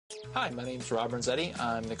Hi, my name's Rob Renzetti.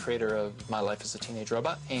 I'm the creator of My Life as a Teenage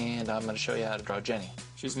Robot, and I'm going to show you how to draw Jenny.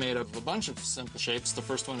 She's made of a bunch of simple shapes. The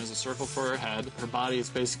first one is a circle for her head. Her body is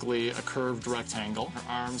basically a curved rectangle. Her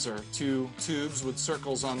arms are two tubes with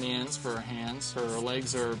circles on the ends for her hands. Her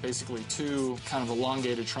legs are basically two kind of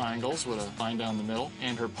elongated triangles with a line down the middle.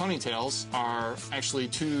 And her ponytails are actually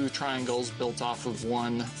two triangles built off of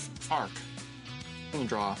one arc. You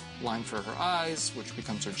draw a line for her eyes, which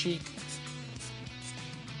becomes her cheek.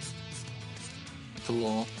 Put a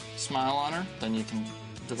little smile on her, then you can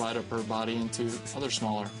divide up her body into other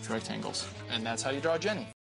smaller rectangles. And that's how you draw Jenny.